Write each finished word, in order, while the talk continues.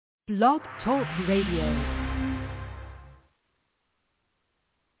Blog Talk Radio.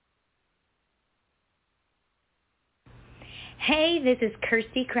 Hey, this is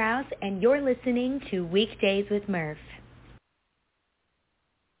Kirsty Krause, and you're listening to Weekdays with Murph.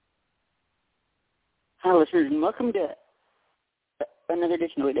 Hi, listeners, and welcome to another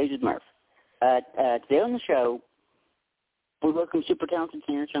edition of Weekdays with Murph. Today on the show, we welcome super talented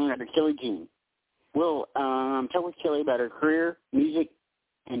singer-songwriter Kelley Jeanne. We'll talk with Kelley about her career, music,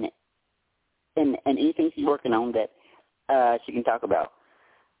 and anything she's working on that she can talk about.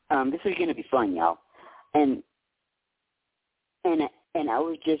 This is going to be fun, y'all. And I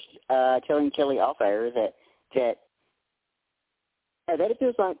was just telling Kelley off air that it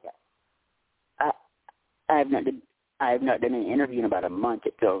feels like I have not done an interview in about a month.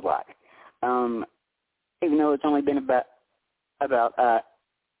 It feels like, even though it's only been about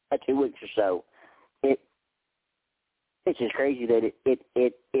 2 weeks or so. It's just crazy that it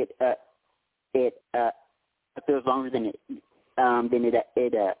feels longer than it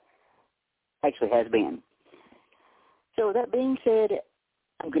actually has been. So with that being said,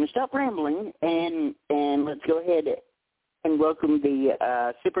 I'm going to stop rambling and let's go ahead and welcome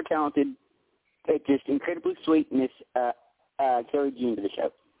the super talented, just incredibly sweet Miss Kelley Jeanne to the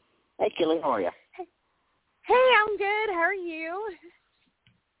show. Hey, Kelley, how are you? Hey, I'm good. How are you?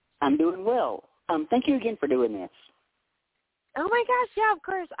 I'm doing well. Thank you again for doing this. Oh my gosh, yeah, of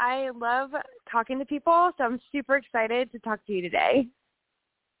course. I love talking to people, so I'm super excited to talk to you today.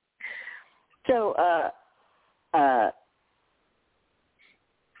 So, I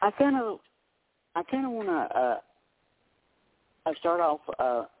kind of want to start off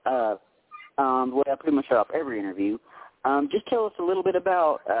the way I pretty much start off every interview. Just tell us a little bit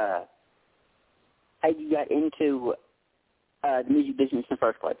about how you got into the music business in the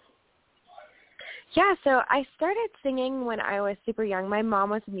first place. Yeah, so I started singing when I was super young. My mom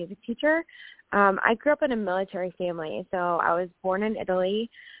was a music teacher. I grew up in a military family, so I was born in Italy.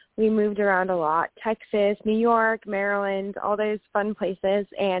 We moved around a lot, Texas, New York, Maryland, all those fun places.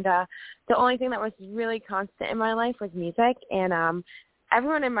 And the only thing that was really constant in my life was music. And I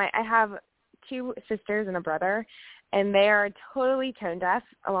have 2 sisters and a brother, and they are totally tone deaf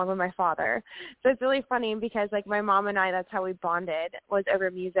along with my father. So it's really funny because, like, my mom and I, that's how we bonded, was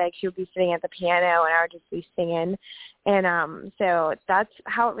over music. She would be sitting at the piano, and I would just be singing. And so that's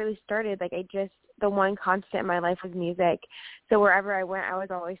how it really started. Like, the one constant in my life was music. So wherever I went, I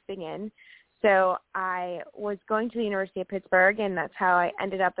was always singing. So I was going to the University of Pittsburgh, and that's how I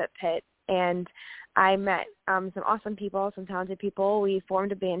ended up at Pitt. And I met some awesome people, some talented people. We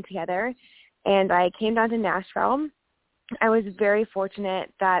formed a band together, and I came down to Nashville. I was very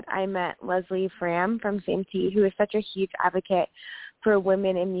fortunate that I met Leslie Fram from CMT, who is such a huge advocate for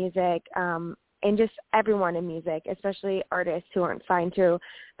women in music, and just everyone in music, especially artists who aren't signed to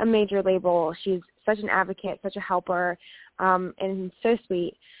a major label. She's such an advocate, such a helper, and so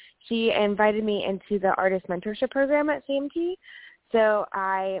sweet. She invited me into the artist mentorship program at CMT. So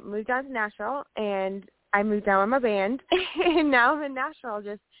I moved down to Nashville, and I moved down with my band, and now I'm in Nashville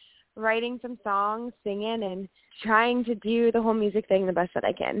just writing some songs, singing, and trying to do the whole music thing the best that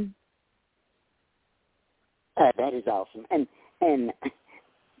I can. That is awesome. And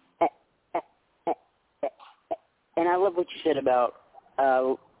I love what you said about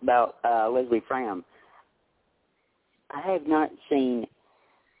Leslie Fram. I have not seen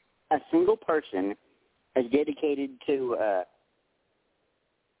a single person as dedicated to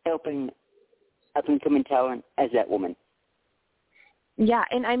helping up-and-coming talent as that woman. Yeah,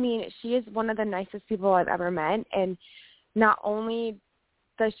 and I mean, she is one of the nicest people I've ever met, and not only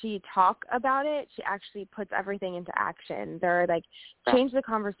does she talk about it, she actually puts everything into action. There are, like, Change the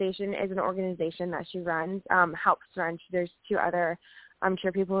Conversation is an organization that she runs, helps run. There's 2 other, I'm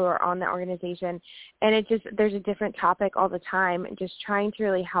sure, people who are on that organization, and there's a different topic all the time, just trying to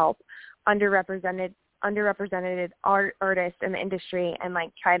really help underrepresented artists in the industry, and,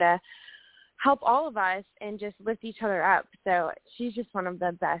 like, try to help all of us and just lift each other up. So she's just one of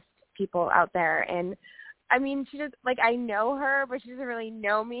the best people out there. And I mean, she just, like, I know her, but she doesn't really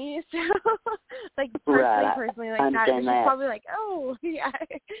know me. So like, personally, like, that, she's probably like, oh yeah.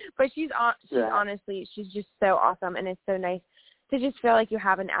 But she's honestly, she's just so awesome. And it's so nice to just feel like you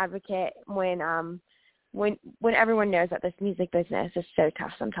have an advocate when everyone knows that this music business is so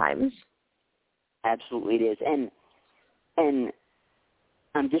tough sometimes. Absolutely it is. And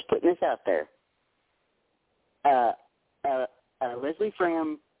I'm just putting this out there. Leslie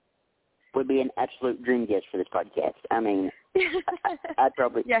Fram would be an absolute dream guest for this podcast. I mean, I'd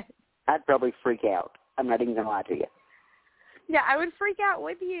probably freak out. I'm not even gonna lie to you. Yeah, I would freak out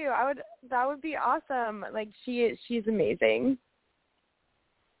with you. That would be awesome. Like, she's amazing.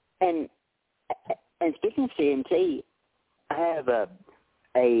 And speaking of CMT, I have a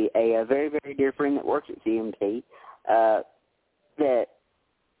very, very dear friend that works at CMT that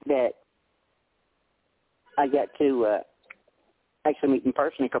I got to actually meet in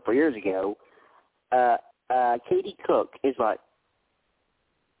person a couple of years ago. Katie Cook is like,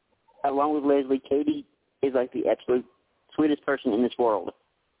 along with Leslie, Katie is like the absolute sweetest person in this world.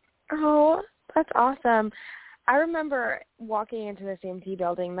 Oh, that's awesome. I remember walking into the CMT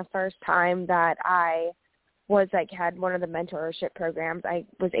building the first time that I was had one of the mentorship programs. I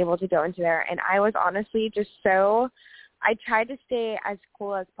was able to go into there, and I was honestly just I tried to stay as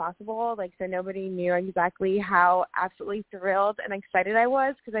cool as possible, so nobody knew exactly how absolutely thrilled and excited I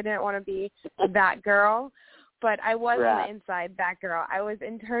was, because I didn't want to be that girl. But I was on the inside that girl. I was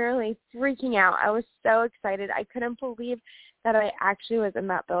internally freaking out. I was so excited. I couldn't believe that I actually was in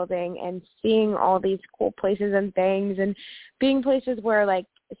that building and seeing all these cool places and things, and being places where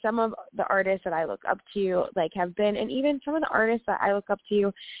some of the artists that I look up to have been, and even some of the artists that I look up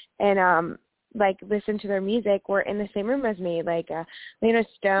to and listen to their music were in the same room as me. Lena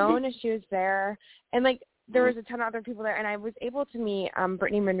Stone, she was there, and there was a ton of other people there, and I was able to meet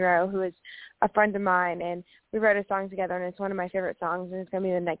Brittany Monroe, who is a friend of mine, and we wrote a song together, and it's one of my favorite songs, and it's going to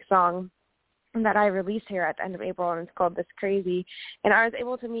be the next song that I released here at the end of April, and it's called This Crazy. And I was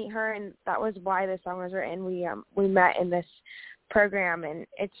able to meet her, and that was why this song was written. We met in this program, and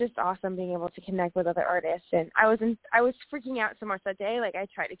it's just awesome being able to connect with other artists. And I was freaking out so much that day, I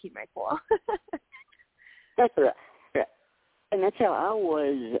tried to keep my cool. That's right. Yeah. And that's how I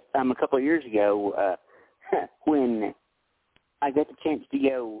was a couple of years ago when I got the chance to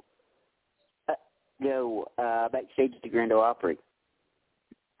go backstage at the Grand Ole Opry.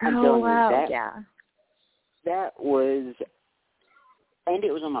 Oh, wow, That was, and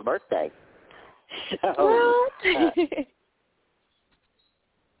it was on my birthday. So,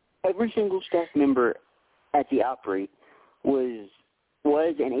 every single staff member at the Opry was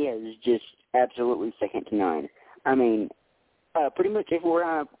and is just absolutely second to none. I mean, pretty much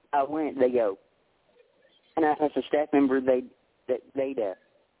everywhere I went, they go. And as a staff member, they'd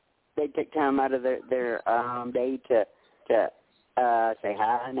take time out of their day to say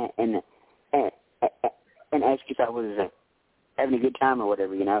hi and ask if I was having a good time or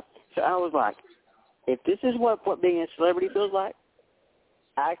whatever, So I was like, if this is what being a celebrity feels like,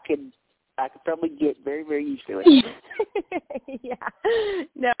 I could probably get very, very used to it. Yeah.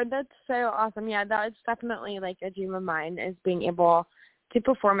 No, that's so awesome. Yeah, that's definitely a dream of mine, is being able to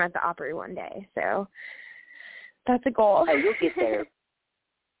perform at the Opry one day. So that's a goal. Oh, you'll get there.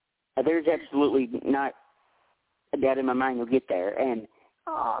 There's absolutely not a doubt in my mind you'll get there. And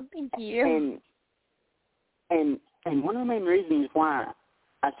thank you. And one of the main reasons why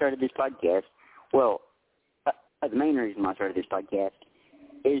I started this podcast, well, the main reason why I started this podcast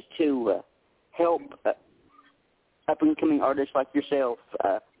is to help up-and-coming artists like yourself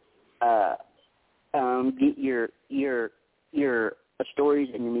get your stories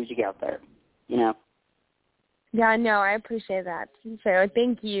and your music out there, Yeah, no, I appreciate that. So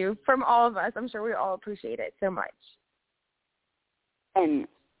thank you from all of us. I'm sure we all appreciate it so much. And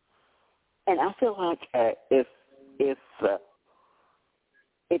I feel like if this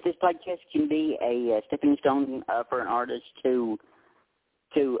podcast can be a stepping stone for an artist to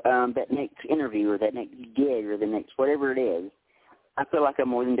that next interview or that next gig or the next whatever it is, I feel like I'm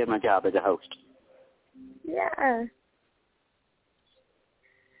more than done my job as a host. Yeah.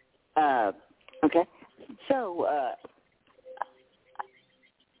 Okay. So,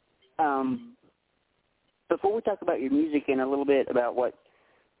 before we talk about your music and a little bit about what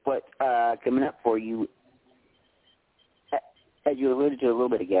coming up for you, as you alluded to a little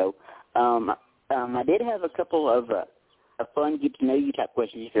bit ago, I did have a couple of fun get-to-know-you type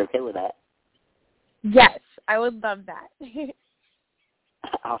questions, if you're okay with that. Yes, I would love that.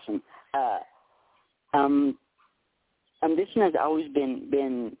 Awesome. This one has always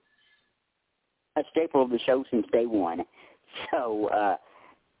been a staple of the show since day one. So,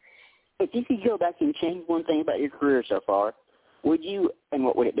 if you could go back and change one thing about your career so far, would you, and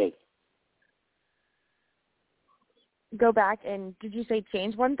what would it be? Go back and, did you say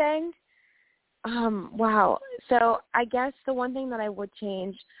change one thing? Wow. So I guess the one thing that I would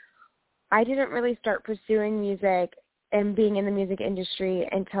change, I didn't really start pursuing music and being in the music industry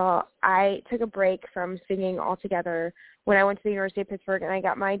until I took a break from singing altogether when I went to the University of Pittsburgh, and I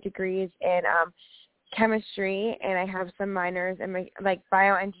got my degrees in chemistry, and I have some minors in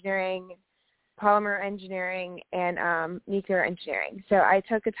bioengineering, polymer engineering, and nuclear engineering. So I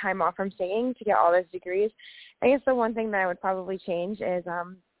took a time off from singing to get all those degrees. I guess the one thing that I would probably change is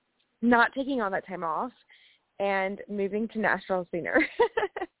not taking all that time off and moving to Nashville sooner.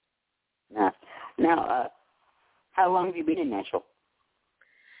 Now, how long have you been in Nashville?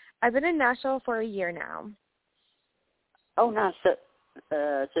 I've been in Nashville for a year now. Oh, nice.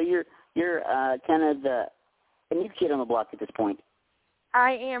 So you're kind of the new kid on the block at this point.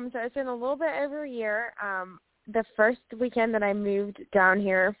 I am. So it's been a little bit over a year. The first weekend that I moved down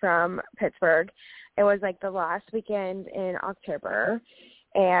here from Pittsburgh, it was like the last weekend in October,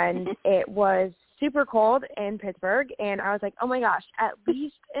 and it was super cold in Pittsburgh, and I was like, oh my gosh, at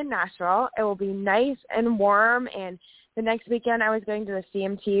least in Nashville it will be nice and warm. And the next weekend I was going to the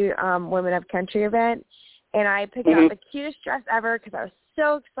CMT Women of Country event, and I picked out the cutest dress ever because I was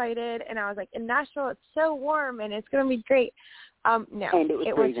so excited, and I was like, in Nashville it's so warm and it's going to be great. No,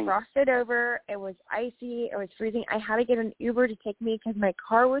 it was frosted over. It was icy. It was freezing. I had to get an Uber to take me because my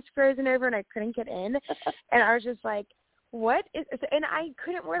car was frozen over and I couldn't get in. And I was just like, what? And I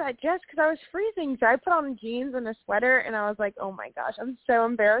couldn't wear that dress because I was freezing. So I put on jeans and a sweater, and I was like, oh, my gosh, I'm so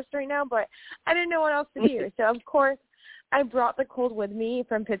embarrassed right now. But I didn't know what else to do. So, of course, I brought the cold with me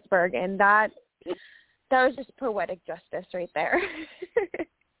from Pittsburgh, and that was just poetic justice right there.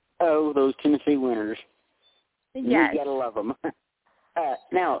 Oh, those Tennessee winters. Yes. You gotta love them.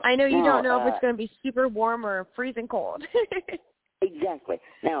 Now, I know you don't know if it's going to be super warm or freezing cold. Exactly.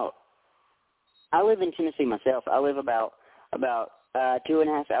 Now, I live in Tennessee myself. I live about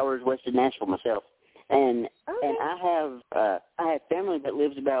 2.5 hours west of Nashville myself, and I have family that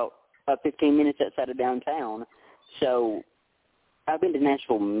lives about 15 minutes outside of downtown. So I've been to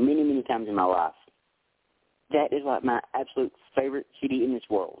Nashville many, many times in my life. That is like my absolute favorite city in this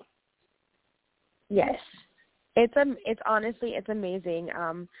world. Yes. It's honestly, it's amazing.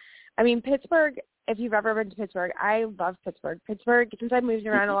 I mean, Pittsburgh, if you've ever been to Pittsburgh, I love Pittsburgh. Pittsburgh, since I moved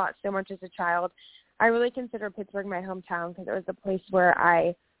around a lot so much as a child, I really consider Pittsburgh my hometown because it was the place where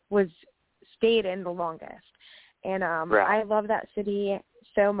I stayed in the longest. And I love that city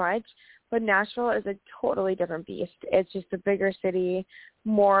so much. But Nashville is a totally different beast. It's just a bigger city,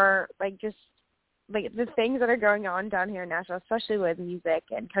 more like just like the things that are going on down here in Nashville, especially with music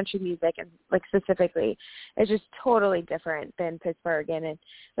and country music and like specifically, is just totally different than Pittsburgh. And it,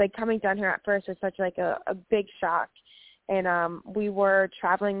 like coming down here at first was such like a big shock. And we were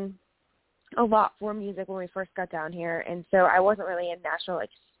traveling a lot for music when we first got down here. And so I wasn't really in Nashville,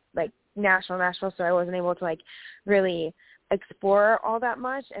 like Nashville. So I wasn't able to like really explore all that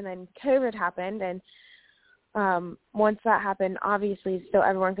much. And then COVID happened, and once that happened, obviously, so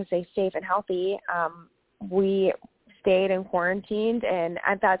everyone could stay safe and healthy, we stayed and quarantined. And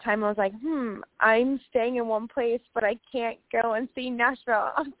at that time, I was like, I'm staying in one place, but I can't go and see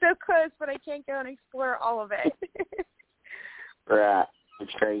Nashville. I'm so close, but I can't go and explore all of it. Right.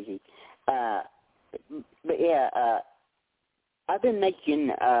 It's crazy. But yeah, I've been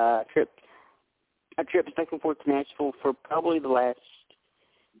making trips back and forth to Nashville for probably the last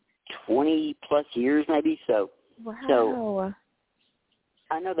 20 plus years, maybe. So, wow. So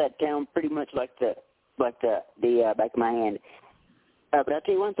I know that town pretty much like the back of my hand. But I'll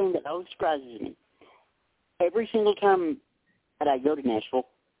tell you one thing that always surprises me. Every single time that I go to Nashville,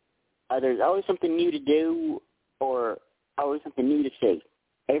 there's always something new to do or always something new to see.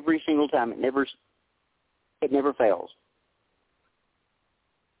 Every single time, it never fails.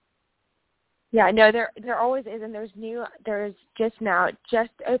 Yeah, no, there always is, and there's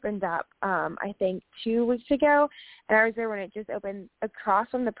just opened up, I think 2 weeks ago, and I was there when it just opened across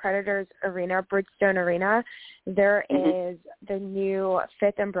from the Predators Arena, Bridgestone Arena. There is the new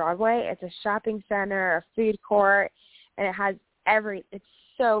 5th and Broadway. It's a shopping center, a food court, and it has it's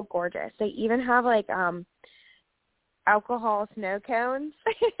so gorgeous. They even have like alcohol snow cones.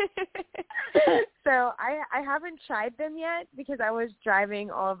 So I haven't tried them yet because I was driving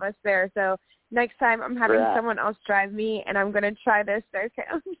all of us there. So next time I'm having someone else drive me, and I'm going to try those snow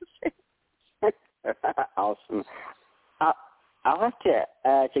cones. Awesome. I'll have to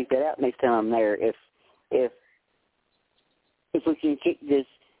check that out next time I'm there. If we can kick this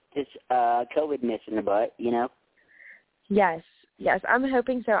COVID mess in the butt, you know. Yes, I'm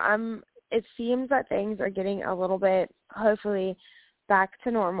hoping so. It seems that things are getting a little bit, hopefully, back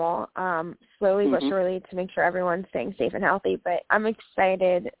to normal, slowly but surely, to make sure everyone's staying safe and healthy. But I'm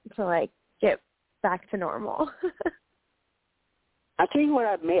excited to like get back to normal. I'll tell you what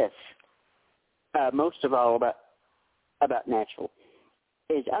I miss most of all about Nashville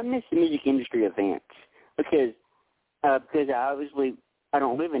is I miss the music industry events because I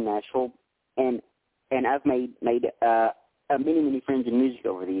don't live in Nashville, and I've made many friends in music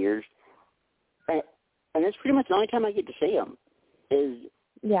over the years. And that's pretty much the only time I get to see them is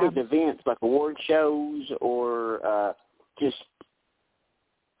events like award shows or just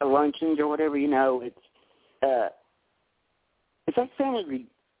luncheons or whatever. You know, it's like family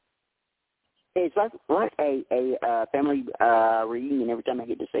it's like a family reunion every time I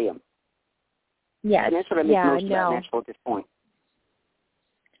get to see them. Yes. And that's what I miss most about Nashville at this point.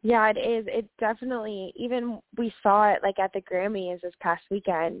 Yeah, it is. It definitely, even we saw it like at the Grammys this past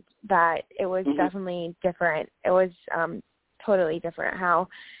weekend, that it was definitely different. It was totally different how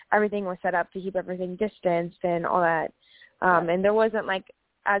everything was set up to keep everything distanced and all that. And there wasn't like,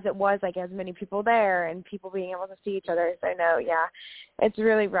 as it was, like as many people there and people being able to see each other. So no, yeah, it's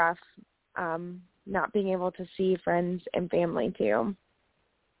really rough not being able to see friends and family too.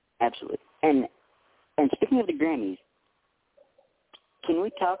 Absolutely. And speaking of the Grammys, can we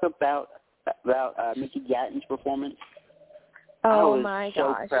talk about Mickey Gatton's performance? Oh my gosh! I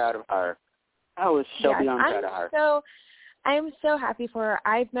was so proud of her. I was so beyond proud of her. I'm so happy for her.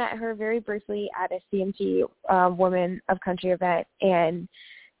 I've met her very briefly at a CMT Women of Country event, and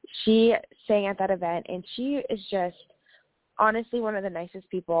she sang at that event, and she is just honestly one of the nicest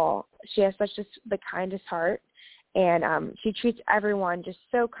people. She has such the kindest heart, and she treats everyone just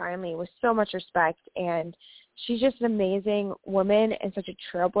so kindly with so much respect, and she's just an amazing woman and such a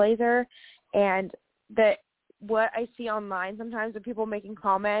trailblazer. And what I see online sometimes with people making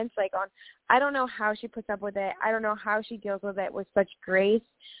comments like I don't know how she puts up with it. I don't know how she deals with it with such grace.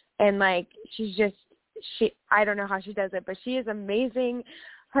 And like, I don't know how she does it, but she is amazing.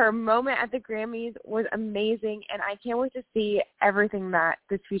 Her moment at the Grammys was amazing. And I can't wait to see everything that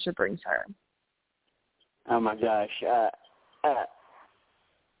this future brings her. Oh my gosh. I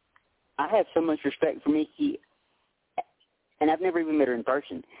have so much respect for Mickey, and I've never even met her in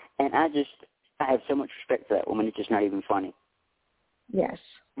person. And I have so much respect for that woman. It's just not even funny. Yes.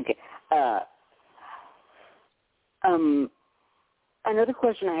 Okay. Another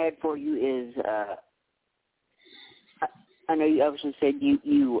question I had for you is, I know you obviously said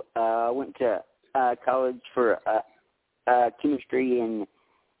you went to college for chemistry and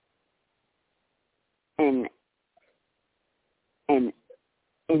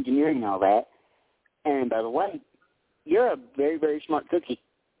engineering and all that. And by the way, you're a very, very smart cookie.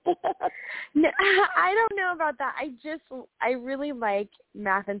 No, I don't know about that. I really like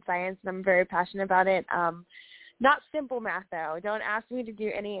math and science, and I'm very passionate about it. Not simple math, though. Don't ask me to do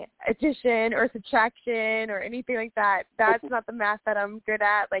any addition or subtraction or anything like that. That's not the math that I'm good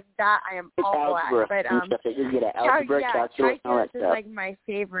at. Like that, I am awful at. But calculus is like my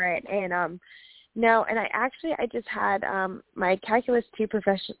favorite. And no, and I just had my Calculus 2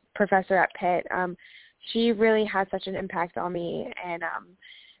 professor at Pitt. She really had such an impact on me, and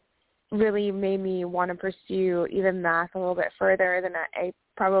really made me want to pursue even math a little bit further than I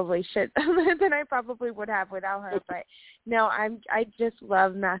probably should, than I probably would have without her. But no, I just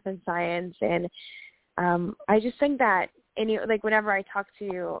love math and science, and I just think that whenever I talk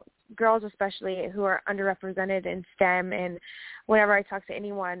to girls, especially who are underrepresented in STEM, and whenever I talk to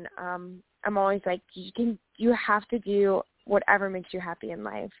anyone, I'm always like, you have to do whatever makes you happy in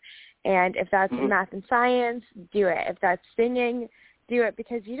life. And if that's math and science, do it. If that's singing, do it,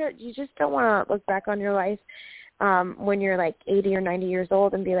 because you just don't want to look back on your life when you're like 80 or 90 years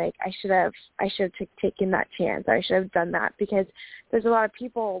old and be like, I should have taken that chance, or I should have done that. Because there's a lot of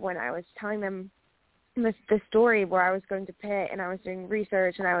people, when I was telling them the story where I was going to Pitt and I was doing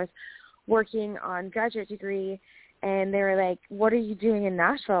research and I was working on graduate degree, and they were like, what are you doing in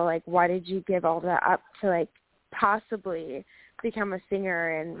Nashville? Like, why did you give all that up to like possibly become a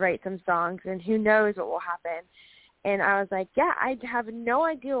singer and write some songs, and who knows what will happen? And I was like, yeah, I have no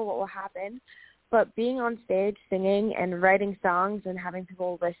idea what will happen, but being on stage singing and writing songs and having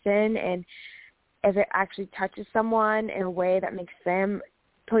people listen, and if it actually touches someone in a way that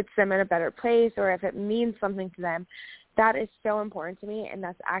puts them in a better place, or if it means something to them, that is so important to me, and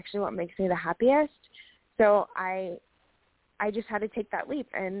that's actually what makes me the happiest. So I just had to take that leap,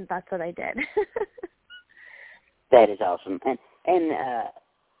 and that's what I did. That is awesome. And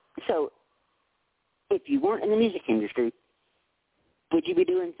so if you weren't in the music industry, would you be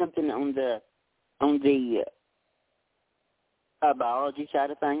doing something on the biology side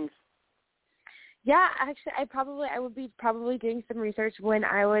of things? Yeah, actually, I would be probably doing some research. When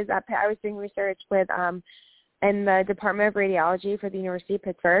I was at Pitt, I was doing research with in the Department of Radiology for the University of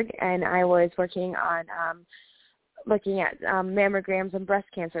Pittsburgh, and I was working on looking at mammograms and breast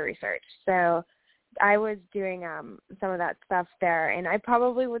cancer research. So I was doing some of that stuff there, and I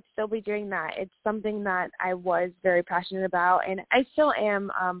probably would still be doing that. It's something that I was very passionate about, and I still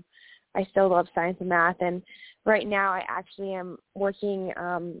am. I still love science and math, and right now I actually am working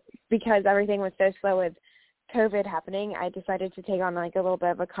because everything was so slow with COVID happening. I decided to take on like a little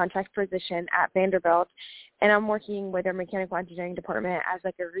bit of a contract position at Vanderbilt, and I'm working with their mechanical engineering department as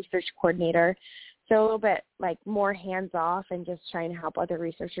like a research coordinator. so a little bit like more hands off and just trying to help other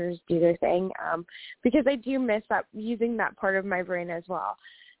researchers do their thing, because I do miss that, using that part of my brain as well.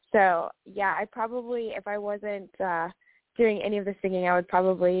 So yeah, I probably, if I wasn't doing any of the singing, I would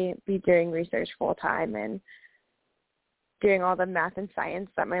probably be doing research full time and doing all the math and science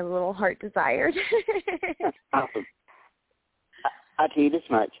that my little heart desired. Awesome. I'll tell you this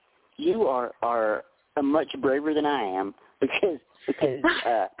much: you are much braver than I am, because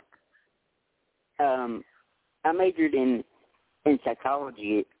I majored in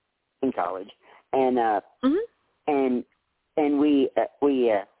psychology in college, and we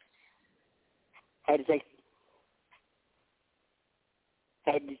had to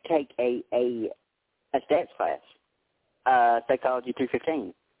take a stats class, psychology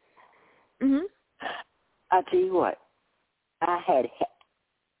 315. I tell you what, I had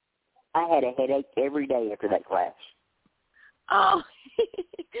a headache every day after that class. Oh,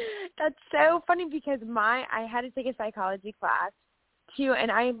 that's so funny, because I had to take a psychology class too,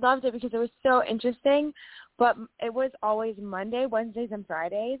 and I loved it because it was so interesting, but it was always Monday, Wednesdays, and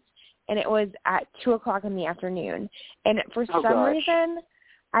Fridays, and it was at 2:00 in the afternoon. And for some reason,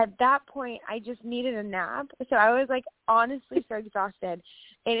 at that point, I just needed a nap. So I was like honestly so exhausted.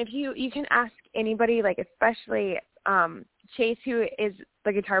 And if you can ask anybody, like especially Chase, who is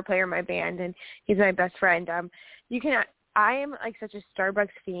the guitar player in my band, and he's my best friend. I am like such a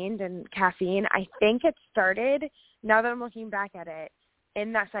Starbucks fiend and caffeine. I think it started, now that I'm looking back at it,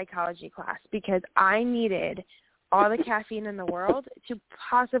 in that psychology class, because I needed all the caffeine in the world to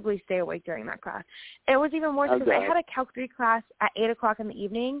possibly stay awake during that class. It was even more because I had a Calc 3 class at 8:00 in the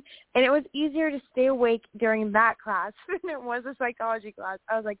evening, and it was easier to stay awake during that class than it was a psychology class.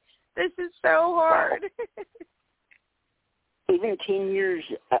 I was like, this is so hard. Even 10 years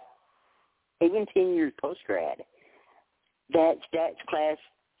post-grad, that stats class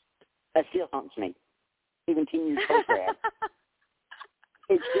still haunts me. Even 10 years post-grad.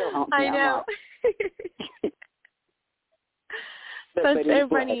 It still haunts me. I know. That's so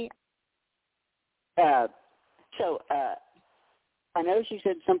funny. So I know she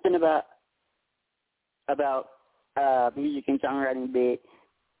said something about music and songwriting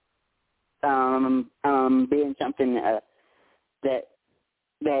being something that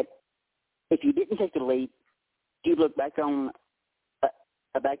if you didn't take the leap, you look back on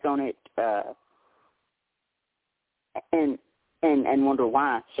it and wonder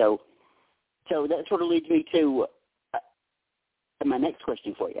why. So that sort of leads me to my next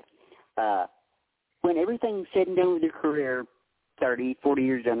question for you. When everything's said and done with your career, 30, 40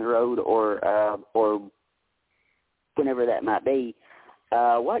 years down the road, or whenever that might be,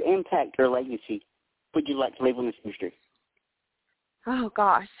 what impact or legacy would you like to leave on this industry? Oh,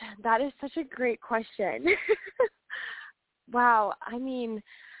 gosh, that is such a great question. Wow. I mean,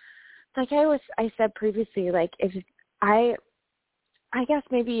 like I said previously, like if I guess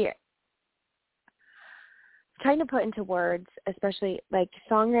maybe trying to put into words, especially like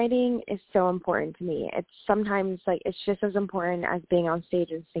songwriting is so important to me. It's sometimes like it's just as important as being on stage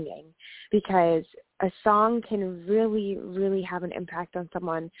and singing, because a song can really, really have an impact on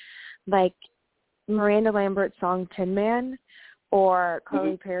someone. Like Miranda Lambert's song Tin Man, or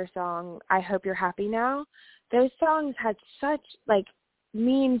Chloe Perry's song I Hope You're Happy Now. Those songs had such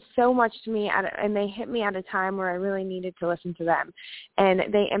mean so much to me, and they hit me at a time where I really needed to listen to them, and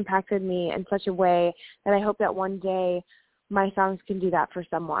they impacted me in such a way that I hope that one day my songs can do that for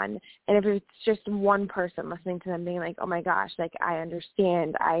someone. And if it's just one person listening to them being like, oh my gosh, like I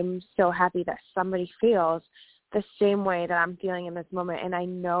understand, I'm so happy that somebody feels the same way that I'm feeling in this moment, and I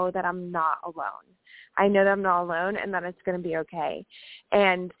know that I'm not alone. I know that I'm not alone, and that it's going to be okay.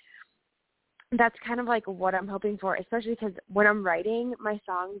 And that's kind of like what I'm hoping for, especially because when I'm writing my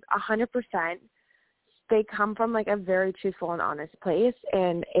songs, 100%, they come from like a very truthful and honest place.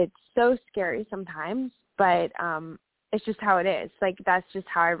 And it's so scary sometimes, but it's just how it is. Like, that's just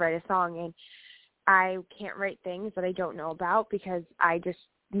how I write a song. And I can't write things that I don't know about, because I just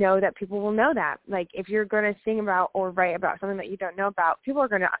know that people will know that. Like, if you're going to sing about or write about something that you don't know about, people are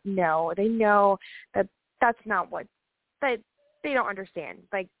going to know. They know that that's not what, that they don't understand.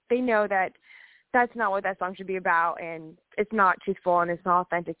 Like, they know that that's not what that song should be about, and it's not truthful and it's not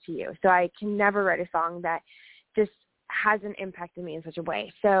authentic to you. So I can never write a song that just hasn't impacted me in such a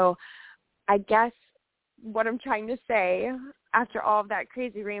way. So I guess what I'm trying to say after all of that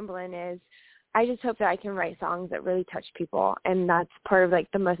crazy rambling is I just hope that I can write songs that really touch people, and that's part of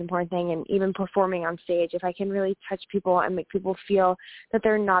like the most important thing. And even performing on stage, if I can really touch people and make people feel that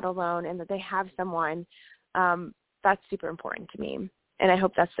they're not alone and that they have someone, that's super important to me. And I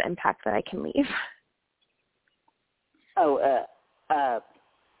hope that's the impact that I can leave.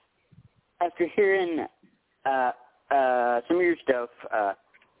 after hearing some of your stuff,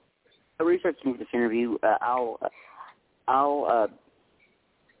 researching this interview, I'll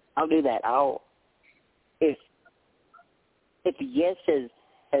do that. If Yes has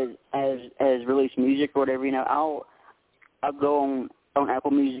released music or whatever, I'll go on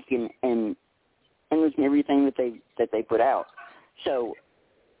Apple Music and listen to everything that they put out. So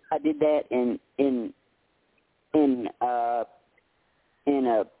I did that in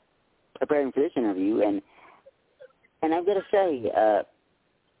preparing for this interview, and I've got to say,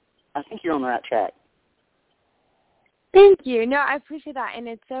 I think you're on the right track. Thank you. No, I appreciate that. And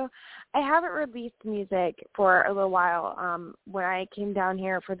it's so, I haven't released music for a little while. When I came down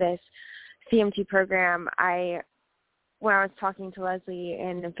here for this CMT program, when I was talking to Leslie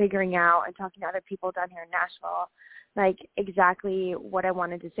and figuring out and talking to other people down here in Nashville, like exactly what I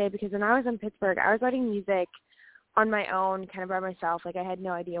wanted to say, because when I was in Pittsburgh, I was writing music on my own, kind of by myself. Like I had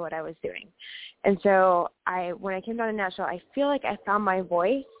no idea what I was doing. And so when I came down to Nashville, I feel like I found my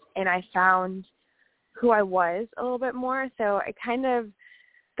voice and I found who I was a little bit more. So I kind of,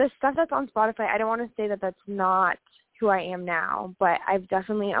 the stuff that's on Spotify, I don't want to say that that's not who I am now, but I've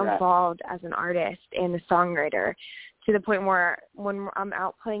definitely evolved as an artist and a songwriter to the point where when I'm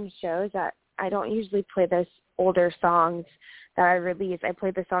out playing shows that I don't usually play those older songs that I release. I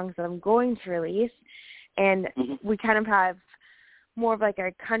play the songs that I'm going to release. And we kind of have more of like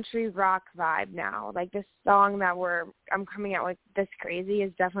a country rock vibe now. Like this song that I'm coming out with, This Crazy,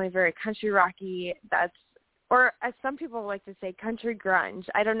 is definitely very country rocky. Or as some people like to say, country grunge.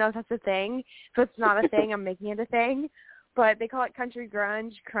 I don't know if that's a thing. If it's not a thing, I'm making it a thing. But they call it country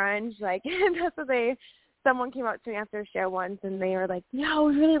grunge, crunge. Like that's what someone came up to me after a show once and they were like, "No,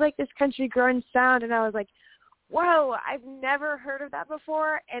 we really like this country grunge sound." And I was like, whoa, I've never heard of that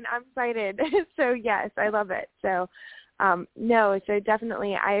before, and I'm excited. So, yes, I love it. So, so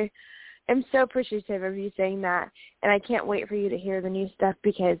definitely I am so appreciative of you saying that, and I can't wait for you to hear the new stuff,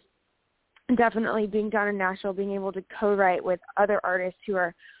 because definitely being down in Nashville, being able to co-write with other artists who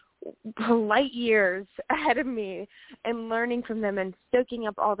are light years ahead of me and learning from them and soaking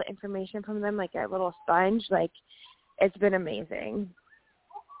up all the information from them like a little sponge, like it's been amazing.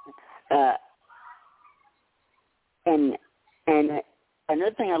 And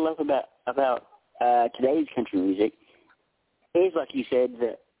another thing I love about today's country music is, like you said,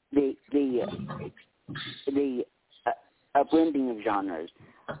 the blending of genres.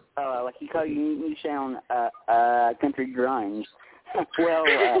 Like you call you sound country grunge.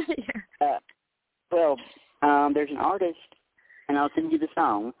 There's an artist, and I'll send you the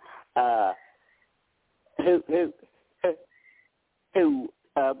song, who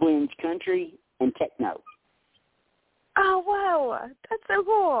blends country and techno. Oh, wow. That's so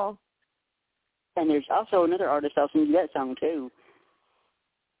cool. And there's also another artist, I'll send you that song too,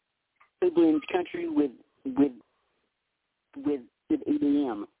 who blends country with EDM.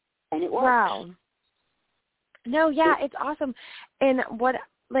 And it works. Wow. No, yeah, it's awesome. And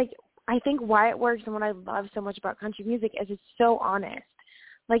I think why it works and what I love so much about country music is it's so honest.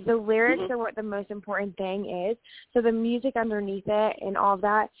 Like the lyrics are what the most important thing is. So the music underneath it and all of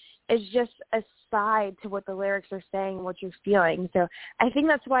that is just a side to what the lyrics are saying, what you're feeling. So I think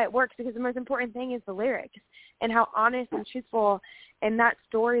that's why it works, because the most important thing is the lyrics and how honest and truthful and that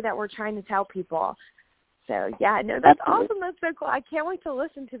story that we're trying to tell people. So yeah, no, that's awesome. That's so cool. I can't wait to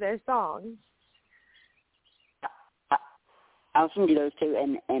listen to those songs. I'll send you those too,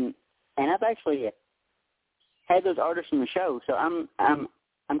 and I've actually had those artists on the show, so I'm kind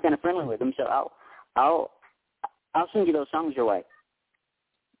of friendly with them. So I'll send you those songs your way.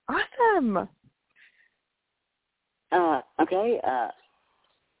 Awesome. Okay.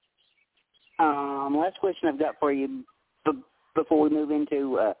 Last question I've got for you before we move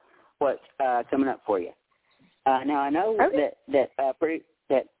into what's coming up for you. Now I know that pretty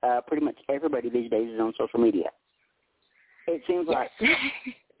much everybody these days is on social media. It seems like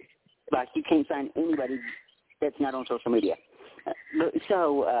you can't find anybody that's not on social media.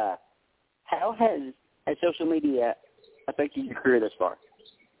 So how has social media affected your career thus far?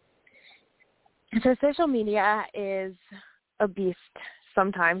 So social media is a beast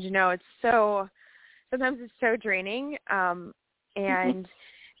sometimes. Sometimes it's so draining. And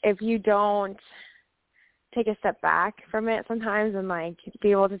if you don't take a step back from it sometimes and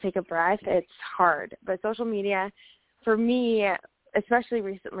be able to take a breath, it's hard. But social media, for me, especially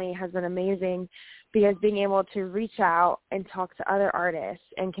recently, has been amazing, because being able to reach out and talk to other artists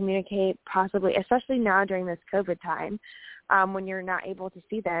and communicate, possibly, especially now during this COVID time, when you're not able to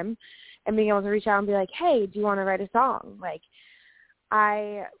see them, and being able to reach out and be like, hey, do you want to write a song? Like,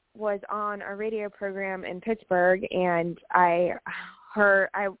 I was on a radio program in Pittsburgh, and I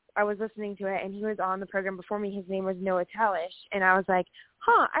I was listening to it, and he was on the program before me. His name was Noah Tellish, and I was like,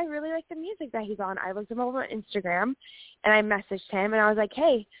 I really like the music that he's on. I looked him up on Instagram, and I messaged him, and I was like,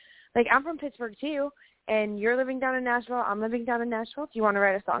 hey, like, I'm from Pittsburgh too, and you're living down in Nashville. I'm living down in Nashville. Do you want to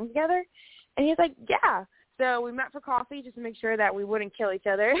write a song together? And he's like, yeah. So we met for coffee just to make sure that we wouldn't kill each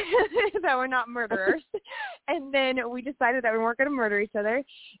other, that we're not murderers. And then we decided that we weren't going to murder each other.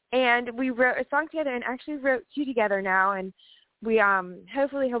 And we wrote a song together and actually wrote 2 together now. And we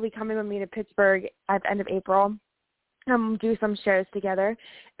hopefully he'll be coming with me to Pittsburgh at the end of April. Do some shows together.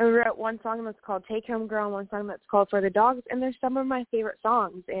 And we wrote one song that's called Take Home Girl and one song that's called For the Dogs. And they're some of my favorite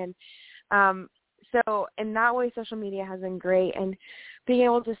songs. And so in that way, social media has been great. And being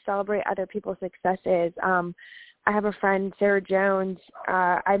able to celebrate other people's successes. I have a friend, Sarah Jones.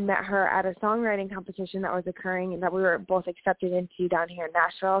 I met her at a songwriting competition that was occurring and that we were both accepted into down here in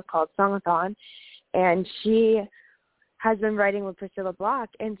Nashville called Songathon. And she has been writing with Priscilla Block,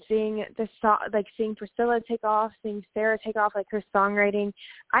 and seeing Priscilla take off, seeing Sarah take off, like her songwriting.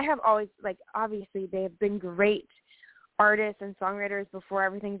 I have always, like, obviously they have been great artists and songwriters before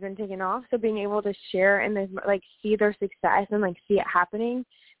everything's been taken off. So being able to share and like see their success and like see it happening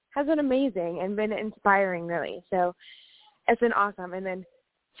has been amazing and been inspiring, really. So it's been awesome. And then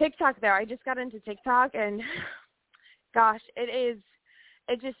TikTok, though, I just got into TikTok, and gosh, it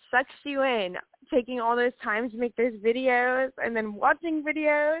just sucks you in, taking all those times to make those videos and then watching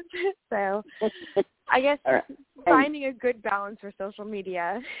videos. So I guess finding a good balance for social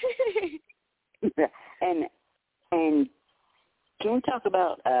media. And can we talk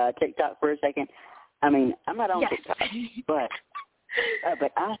about TikTok for a second? I mean, I'm not on TikTok, but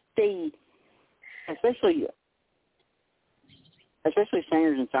I see, especially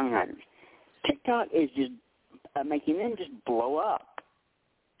singers and songwriters, TikTok is just making them just blow up.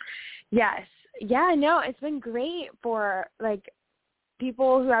 Yes. Yeah, no, it's been great for, like,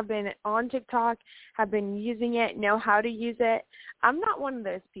 people who have been on TikTok, have been using it, know how to use it. I'm not one of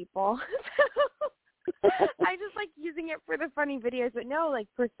those people. I just like using it for the funny videos. But no, like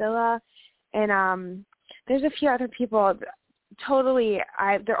Priscilla and there's a few other people. Totally,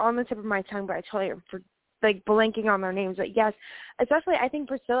 they're on the tip of my tongue, but I totally am like blanking on their names. But yes, especially I think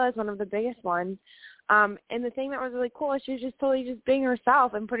Priscilla is one of the biggest ones. And the thing that was really cool is she was just totally just being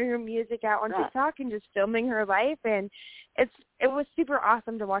herself and putting her music out on TikTok and just filming her life, and it was super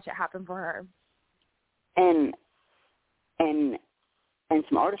awesome to watch it happen for her. And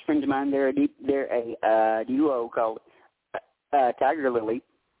some artist friends of mine, they're a duo called Tiger Lily.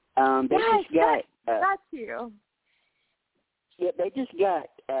 That's you. Yeah, they just got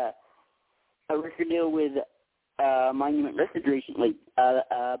a record deal with Monument Records recently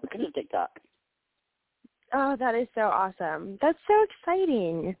because of TikTok. Oh, that is so awesome. That's so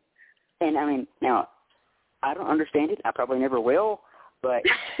exciting. And, I mean, now, I don't understand it. I probably never will, but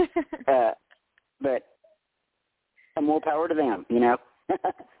more power to them, you know?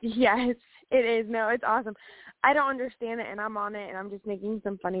 Yes, it is. No, it's awesome. I don't understand it, and I'm on it, and I'm just making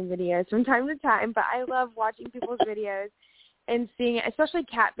some funny videos from time to time, but I love watching people's videos and seeing it, especially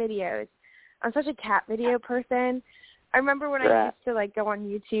cat videos. I'm such a cat video person. I remember when I used to, like, go on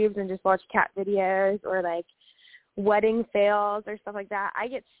YouTube and just watch cat videos or, like, wedding fails or stuff like that. I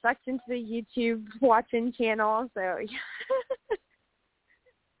get sucked into the YouTube watching channel, so, yeah.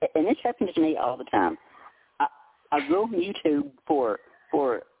 And this happens to me all the time. I'll go on YouTube for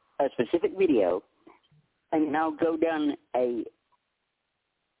a specific video, and I'll go down a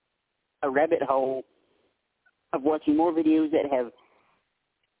rabbit hole of watching more videos that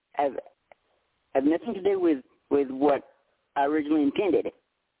have nothing to do with what I originally intended.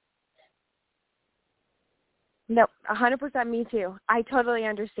 No, 100% me too. I totally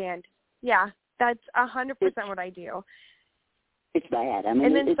understand. Yeah, that's 100% what I do. It's bad. I mean,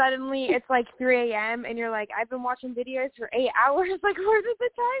 and then suddenly it's like 3 a.m. and you're like, I've been watching videos for 8 hours. Like, where did the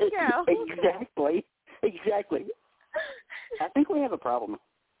time go? Exactly. I think we have a problem.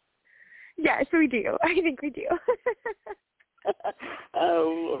 Yes, we do. I think we do.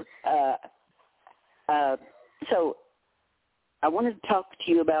 So I wanted to talk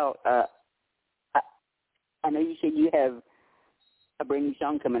to you about, I know you said you have a brand new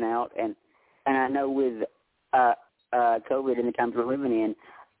song coming out, and I know with COVID and the times we're living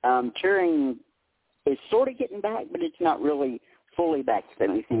in, touring is sort of getting back, but it's not really fully back, if that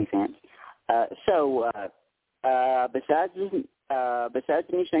makes any sense. Besides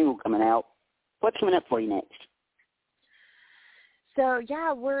the new single coming out, what's coming up for you next? So,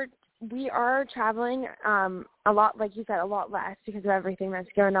 yeah, we're we are traveling a lot, like you said, a lot less because of everything that's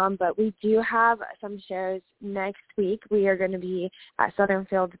going on, but we do have some shows next week. We are going to be at Southern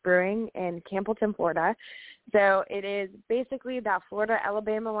Fields Brewing in Campbellton, Florida. So it is basically that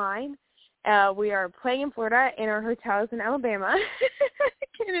Florida-Alabama line. We are playing in Florida in our hotels in Alabama,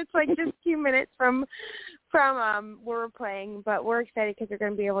 and it's like just 2 minutes from where we're playing, but we're excited because we're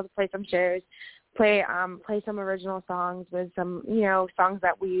going to be able to play some shows, play some original songs with some, songs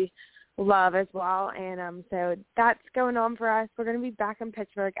that we love as well. And so that's going on for us. We're going to be back in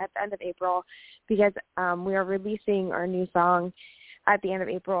Pittsburgh at the end of April because we are releasing our new song at the end of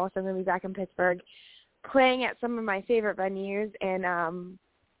April. So I'm going to be back in Pittsburgh playing at some of my favorite venues and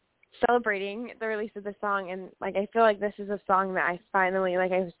celebrating the release of the song. And, I feel like this is a song that I finally,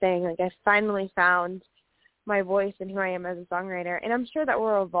 like I was saying, I finally found my voice and who I am as a songwriter. And I'm sure that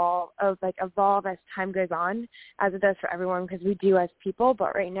we'll evolve as time goes on, as it does for everyone, because we do as people.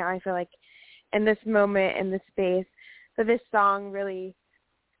 But right now I feel like in this moment, in this space, that this song really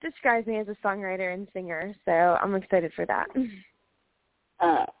describes me as a songwriter and singer. So I'm excited for that.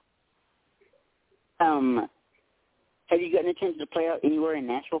 Have you gotten a chance to play out anywhere in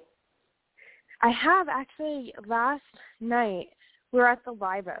Nashville? I have, actually. Last night we were at the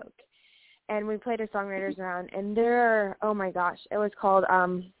Live Oak, and we played a songwriters round, and oh my gosh, it was called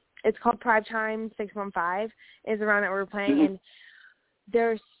it's called Pride Time 615 is the round that we were playing, and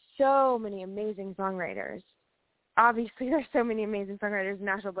there's so many amazing songwriters. Obviously, there's so many amazing songwriters in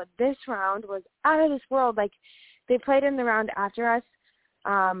Nashville, but this round was out of this world. They played in the round after us.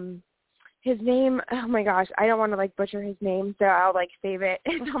 His name, oh my gosh, I don't want to butcher his name, so I'll save it.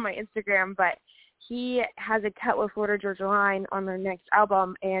 It's on my Instagram, but he has a cut with Florida Georgia Line on their next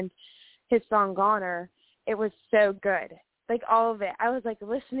album, and his song Goner, it was so good. All of it. I was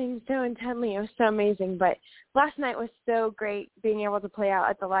listening so intently. It was so amazing. But last night was so great being able to play out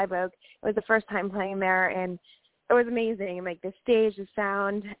at the Live Oak. It was the first time playing there, and it was amazing. The stage, the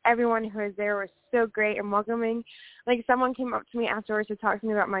sound, everyone who was there was so great and welcoming. Someone came up to me afterwards to talk to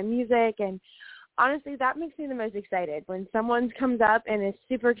me about my music, and honestly, that makes me the most excited when someone comes up and is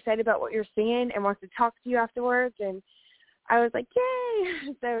super excited about what you're singing and wants to talk to you afterwards. And I was like,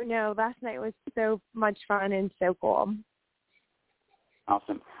 yay! So, no, last night was so much fun and so cool.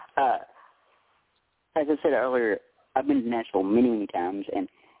 Awesome. As I said earlier, I've been to Nashville many, many times, and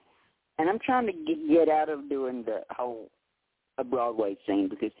I'm trying to get out of doing the whole Broadway scene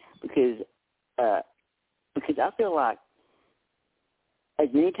because I feel like as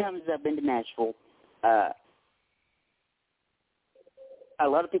many times as I've been to Nashville, a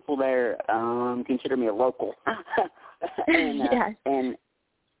lot of people there consider me a local, and yes.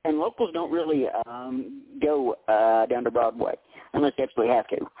 and locals don't really go down to Broadway unless they absolutely have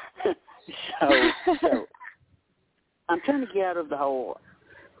to. so I'm trying to get out of the whole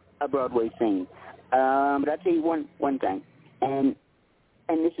Broadway scene. But I'll tell you one thing, and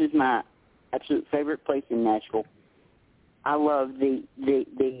this is my absolute favorite place in Nashville. I love the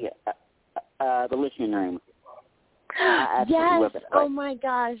listening room. I absolutely love it. Oh my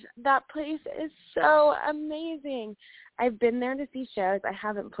gosh, that place is so amazing. I've been there to see shows. I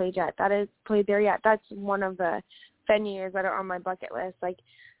haven't played there yet. That's one of the venues that are on my bucket list,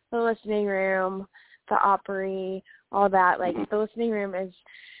 the listening room, the Opry, all that. The listening room is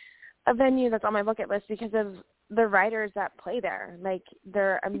a venue that's on my bucket list because of the writers that play there.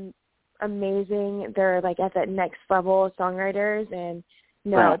 They're amazing. They're at that next level of songwriters, and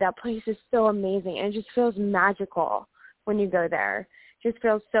that place is so amazing, and it just feels magical when you go there. It just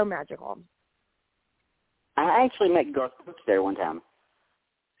feels so magical. I actually met Garth Brooks there one time.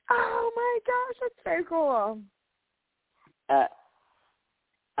 Oh my gosh, that's so cool.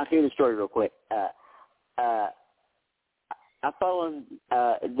 I'll tell you the story real quick. I follow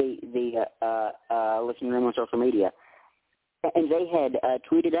the listening room on social media, and they had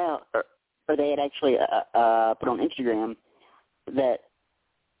tweeted out, or they had actually put on Instagram that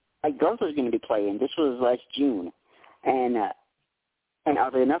Garth was going to be playing. This was last June, and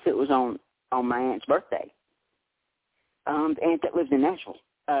oddly enough, it was on my aunt's birthday. The aunt that lives in Nashville.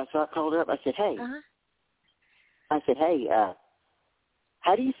 So I called her up. I said, hey.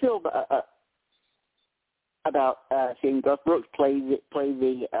 How do you feel about seeing Garth Brooks play the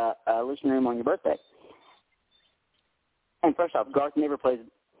listening room on your birthday? And first off, Garth never plays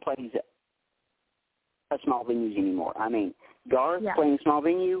a small venues anymore. I mean, Garth playing a small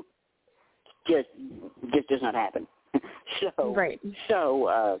venue just does not happen. So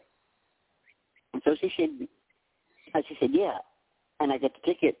she said yeah, and I got the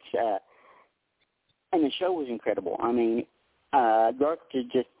tickets, and the show was incredible. I mean, Garth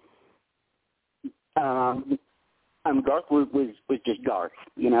just Garth was just Garth,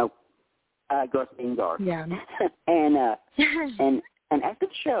 you know. Garth being Garth. Yeah. and after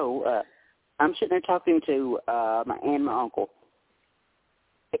the show, I'm sitting there talking to my aunt and my uncle.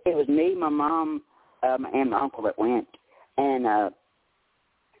 It was me, my mom, my aunt and my uncle that went. And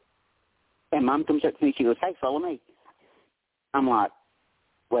Mom comes up to me. She goes, "Hey, follow me." I'm like,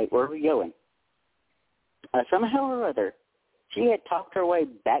 "Wait, where are we going?" Somehow or other, she had talked her way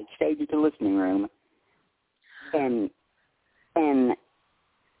backstage at the listening room, and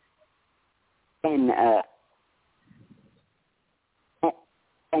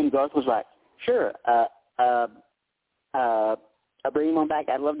Garth was like, "Sure, bring him on back.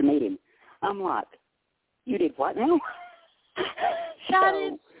 I'd love to meet him." I'm like, "You did what now?" That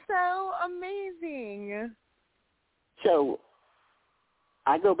is so amazing. So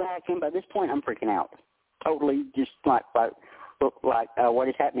I go back, and by this point, I'm freaking out. Totally just like what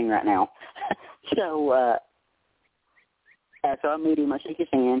is happening right now. So I meet him, I shake his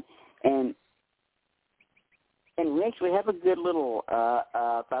hand, and we actually have a good little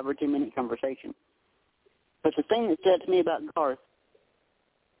 5 or 10 minute conversation. But the thing that stood out to me about Garth,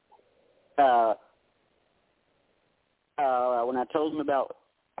 when I told him about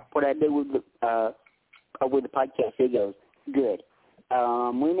what I do with the podcast, he goes, "Good.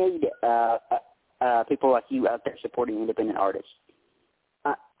 We need people like you out there supporting independent artists."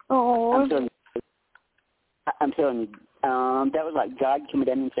 Oh. I'm telling you, that was like God coming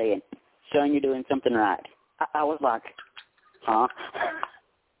down and saying, "Son, you're doing something right." I was like, huh?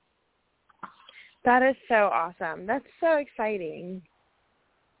 That is so awesome. That's so exciting.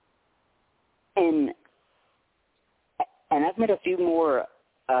 And I've met a few more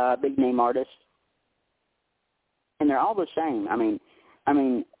big name artists, and they're all the same. I mean,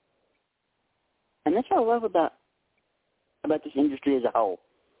 and that's what I love about this industry as a whole,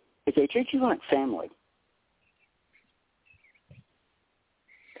 is they treat you like family.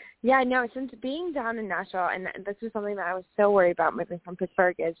 Yeah, no, since being down in Nashville, and this was something that I was so worried about moving from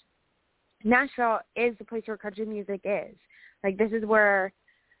Pittsburgh, is Nashville is the place where country music is. Like, this is where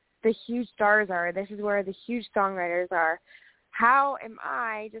the huge stars are. This is where the huge songwriters are. How am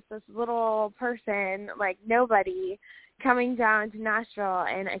I, just this little person, like nobody, coming down to Nashville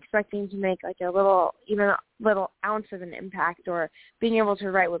and expecting to make like even a little ounce of an impact, or being able to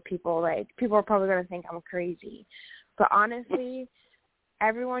write with people? Like, people are probably going to think I'm crazy. But honestly,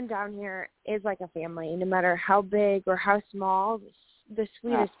 everyone down here is like a family, no matter how big or how small, the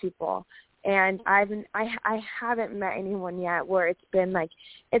sweetest people. And I haven't met anyone yet where it's been like,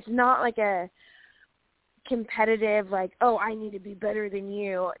 it's not like a competitive, like, oh, I need to be better than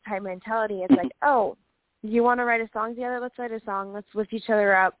you type mentality. It's like, oh, you want to write a song together? Let's write a song. Let's lift each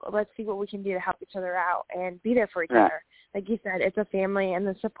other up. Let's see what we can do to help each other out and be there for each other. Like you said, it's a family, and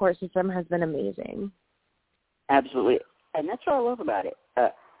the support system has been amazing. Absolutely. And that's what I love about it.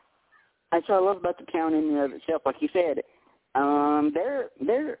 That's what I love about the town in and of itself. Like you said,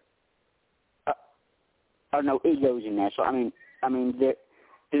 there are no egos in Nashville. I mean,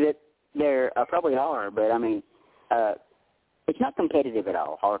 there probably are, but I mean, it's not competitive at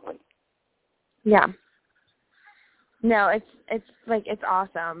all, hardly. Yeah. No, it's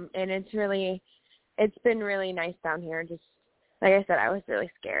awesome, and it's been really nice down here. Just like I said, I was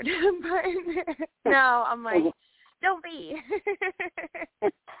really scared, but no, I'm like, don't be.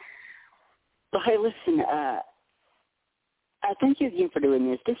 Well, hey, listen, I thank you again for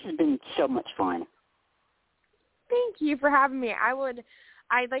doing this. This has been so much fun. Thank you for having me.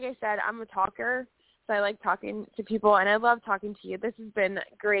 Like I said, I'm a talker, so I like talking to people, and I love talking to you. This has been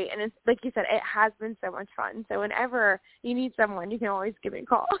great, and it's like you said, it has been so much fun. So whenever you need someone, you can always give me a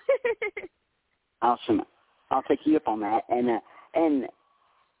call. Awesome. I'll take you up on that, and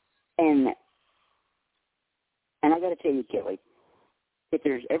I got to tell you, Kelly, if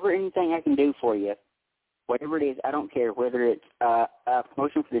there's ever anything I can do for you, whatever it is, I don't care, whether it's a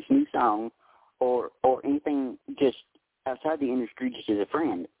promotion for this new song or anything just outside the industry, just as a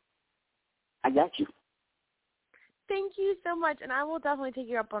friend, I got you. Thank you so much, and I will definitely take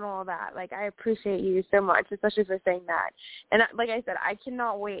you up on all that. Like, I appreciate you so much, especially for saying that. And like I said, I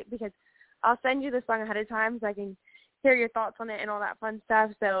cannot wait, because I'll send you the song ahead of time so I can hear your thoughts on it and all that fun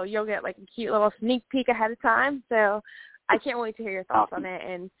stuff. So you'll get like a cute little sneak peek ahead of time. So I can't wait to hear your thoughts on it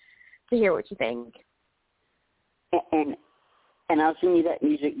and to hear what you think. And I'll send you that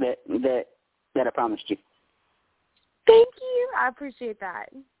music that I promised you. Thank you. I appreciate that.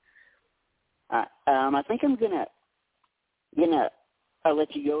 I think I'm gonna I'll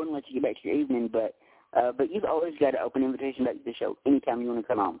let you go and let you get back to your evening, but you've always got an open invitation back to the show anytime you want to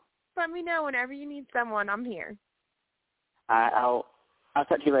come on. Let me know whenever you need someone. I'm here. I'll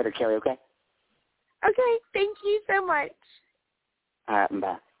talk to you later, Kelly. Okay. Okay. Thank you so much. All right.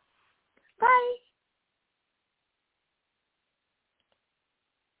 Bye. Bye.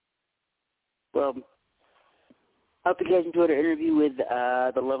 Well, I hope you guys enjoyed our interview with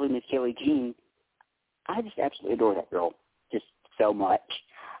the lovely Miss Kelley Jeanne. I just absolutely adore that girl, just so much.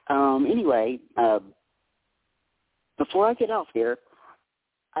 Anyway, before I get off here,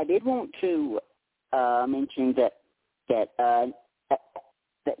 I did want to mention that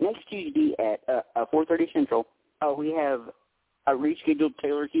next Tuesday at 4:30 Central, we have a rescheduled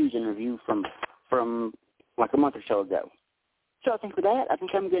Taylor Hughes interview from like a month or so ago. So I think with that, I'm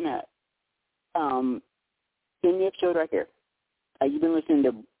gonna end the episode right here. You've been listening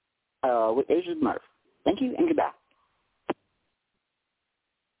to Weekdays with Murph. Thank you and goodbye.